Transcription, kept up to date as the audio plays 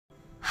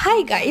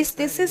Hi guys,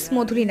 this is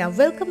Madhurina.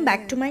 Welcome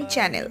back to my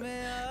channel.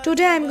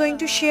 Today I am going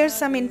to share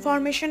some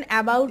information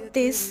about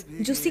this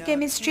Juicy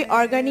Chemistry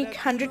Organic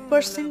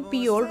 100%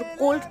 pure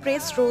cold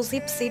pressed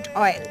rosehip seed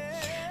oil.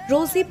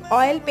 Rosehip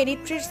oil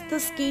penetrates the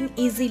skin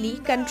easily,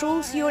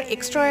 controls your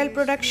extra oil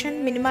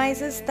production,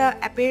 minimizes the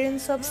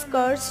appearance of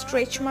scars,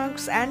 stretch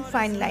marks and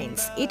fine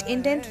lines. It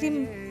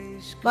intensely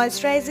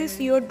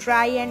moisturizes your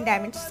dry and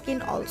damaged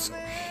skin also.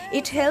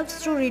 It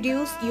helps to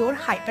reduce your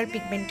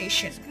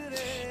hyperpigmentation.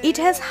 It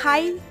has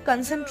high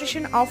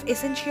concentration of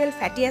essential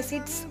fatty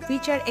acids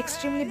which are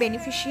extremely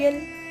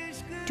beneficial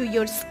to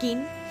your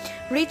skin,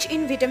 rich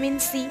in vitamin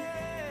C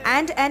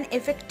and an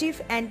effective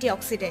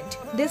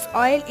antioxidant. This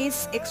oil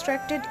is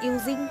extracted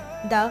using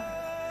the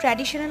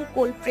traditional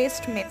cold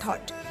pressed method,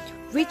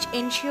 which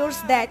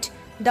ensures that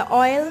the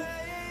oil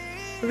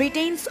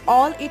retains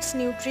all its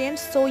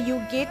nutrients so you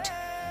get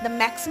the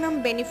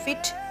maximum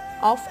benefit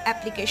of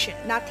application.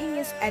 Nothing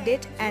is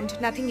added and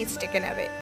nothing is taken away.